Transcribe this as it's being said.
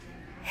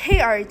Hey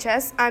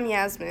RHS, I'm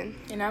Yasmin.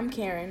 And I'm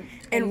Karen.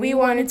 And we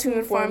wanted to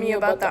inform you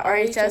about the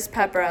RHS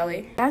Pep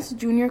Rally. Asked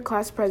Junior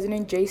Class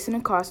President Jason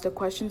Acosta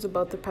questions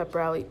about the Pep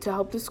Rally to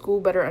help the school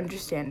better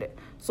understand it.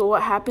 So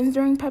what happens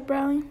during Pep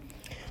Rally?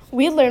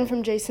 We learned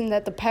from Jason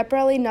that the Pep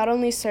Rally not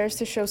only serves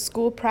to show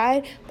school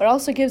pride, but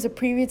also gives a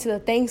preview to the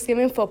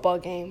Thanksgiving football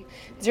game.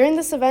 During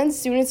this event,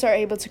 students are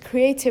able to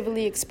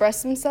creatively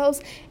express themselves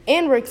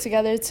and work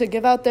together to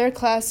give out their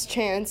class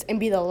chants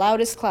and be the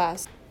loudest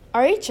class.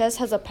 RHS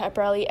has a pep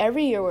rally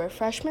every year where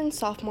freshmen,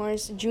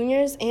 sophomores,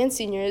 juniors, and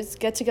seniors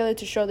get together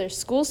to show their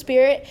school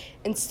spirit,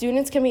 and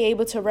students can be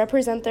able to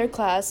represent their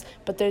class,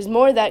 but there's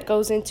more that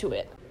goes into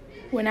it.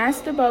 When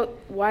asked about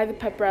why the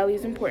pep rally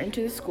is important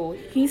to the school,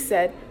 he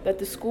said that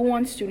the school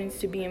wants students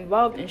to be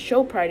involved and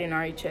show pride in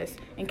RHS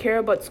and care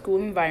about school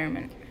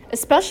environment.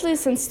 Especially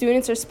since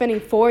students are spending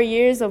 4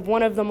 years of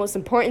one of the most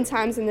important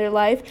times in their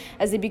life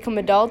as they become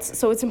adults,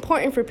 so it's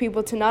important for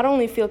people to not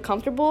only feel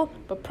comfortable,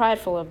 but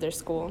prideful of their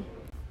school.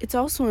 It's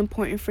also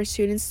important for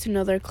students to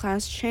know their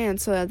class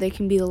chant so that they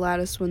can be the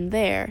loudest when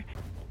there.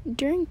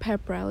 During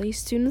pep rally,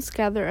 students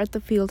gather at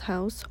the field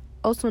house,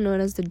 also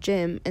known as the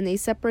gym, and they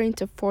separate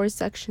into 4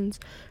 sections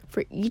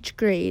for each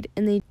grade,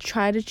 and they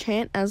try to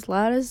chant as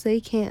loud as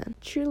they can.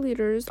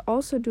 Cheerleaders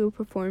also do a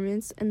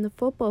performance, and the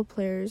football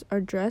players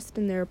are dressed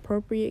in their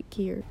appropriate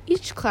gear.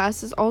 Each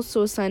class is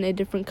also assigned a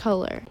different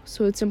color,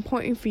 so it's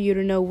important for you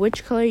to know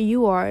which color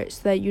you are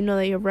so that you know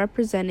that you're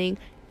representing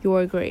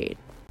your grade.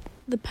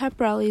 The pep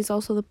rally is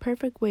also the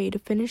perfect way to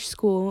finish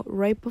school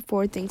right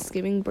before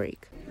Thanksgiving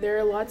break. There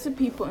are lots of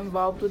people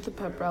involved with the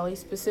pep rally,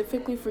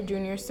 specifically for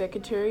Junior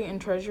Secretary and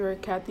Treasurer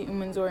Kathy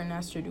Umanzor and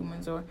Astrid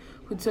Umanzor,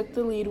 who took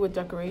the lead with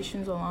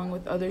decorations along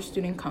with other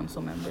student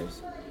council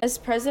members. As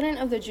president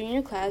of the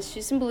junior class,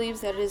 Jason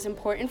believes that it is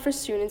important for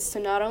students to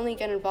not only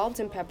get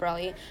involved in pep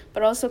rally,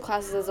 but also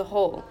classes as a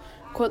whole.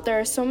 Quote, "There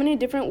are so many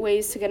different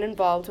ways to get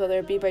involved, whether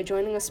it be by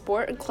joining a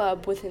sport or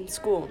club within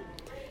school.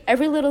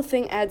 Every little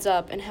thing adds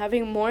up, and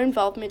having more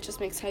involvement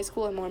just makes high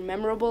school a more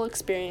memorable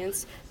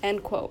experience,"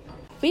 end quote.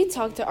 We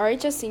talked to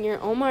RHS senior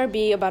Omar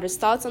B. about his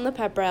thoughts on the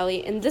pep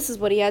rally, and this is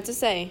what he had to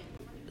say.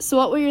 So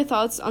what were your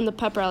thoughts on the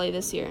pep rally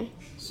this year?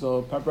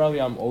 So pep rally,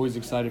 I'm always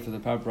excited for the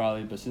pep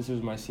rally, but since it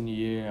was my senior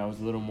year, I was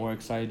a little more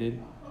excited.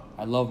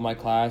 I love my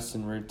class,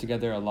 and we're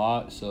together a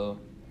lot, so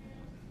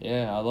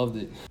yeah, I loved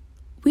it.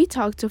 We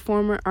talked to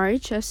former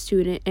RHS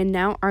student and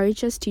now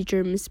RHS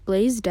teacher Miss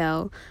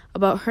Blaisdell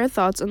about her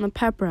thoughts on the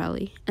pep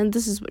rally, and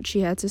this is what she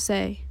had to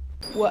say.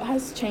 What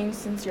has changed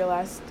since your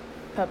last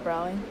pep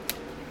rally?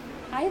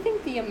 I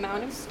think the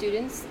amount of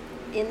students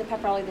in the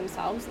pep rally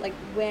themselves, like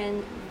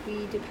when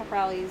we did pep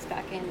rallies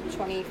back in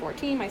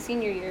 2014, my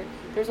senior year,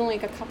 there's only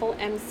like a couple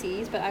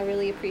MCs, but I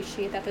really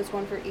appreciate that there's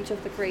one for each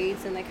of the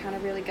grades, and they kind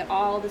of really get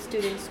all the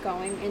students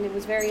going, and it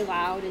was very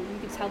loud, and you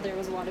could tell there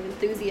was a lot of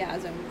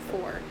enthusiasm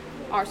for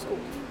our school.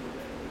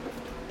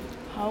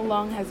 How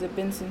long has it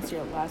been since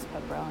your last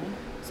pep rally?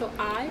 So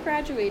I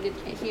graduated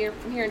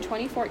from here in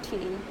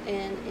 2014,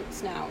 and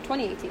it's now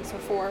 2018, so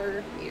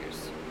 4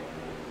 years.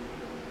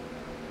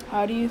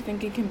 How do you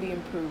think it can be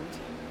improved?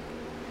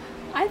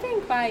 I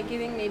think by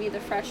giving maybe the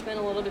freshmen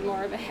a little bit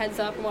more of a heads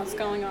up on what's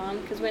going on,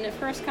 because when it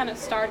first kind of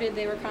started,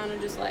 they were kind of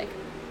just like,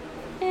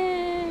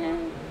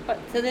 but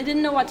so they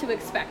didn't know what to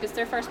expect. It's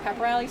their first pep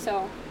rally,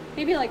 so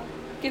maybe like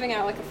giving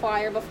out like a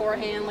flyer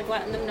beforehand, like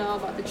letting them know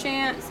about the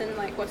chants and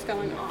like what's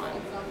going on.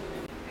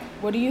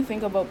 What do you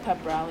think about pep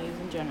rallies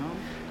in general?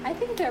 I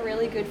think they're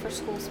really good for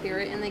school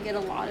spirit, and they get a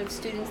lot of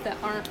students that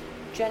aren't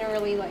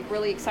generally like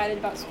really excited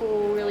about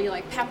school, really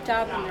like pepped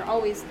up, and they're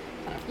always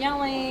kind of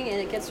yelling,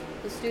 and it gets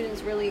the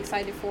students really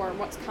excited for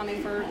what's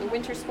coming for the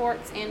winter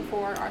sports and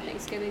for our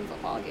Thanksgiving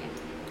football game.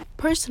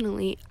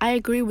 Personally, I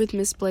agree with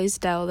Ms.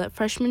 Blaisdell that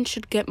freshmen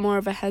should get more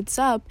of a heads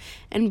up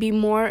and be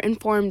more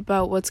informed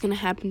about what's going to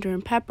happen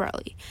during pep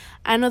rally.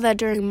 I know that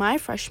during my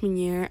freshman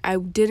year, I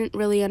didn't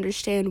really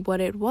understand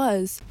what it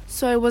was,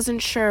 so I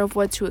wasn't sure of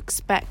what to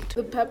expect.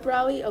 The pep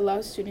rally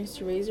allows students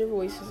to raise their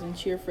voices and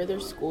cheer for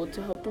their school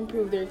to help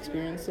improve their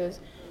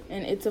experiences,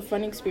 and it's a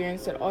fun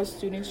experience that all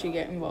students should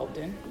get involved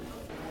in.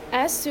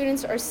 As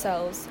students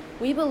ourselves,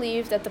 we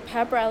believe that the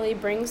pep rally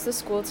brings the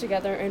school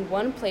together in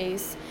one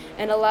place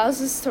and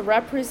allows us to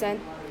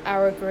represent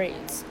our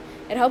grades.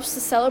 It helps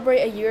to celebrate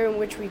a year in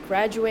which we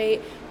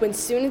graduate, when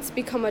students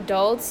become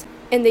adults,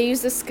 and they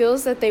use the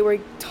skills that they were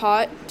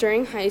taught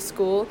during high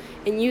school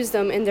and use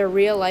them in their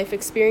real life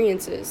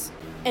experiences.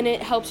 And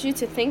it helps you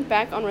to think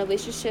back on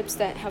relationships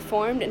that have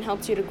formed and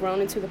helped you to grow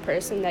into the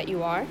person that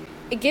you are.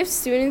 It gives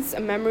students a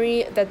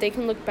memory that they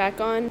can look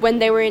back on when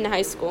they were in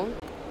high school.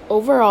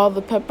 Overall,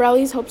 the pep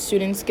rallies help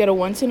students get a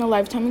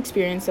once-in-a-lifetime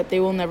experience that they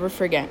will never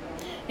forget,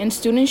 and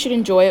students should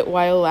enjoy it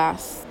while it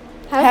lasts.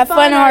 Have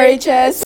fun, RHS!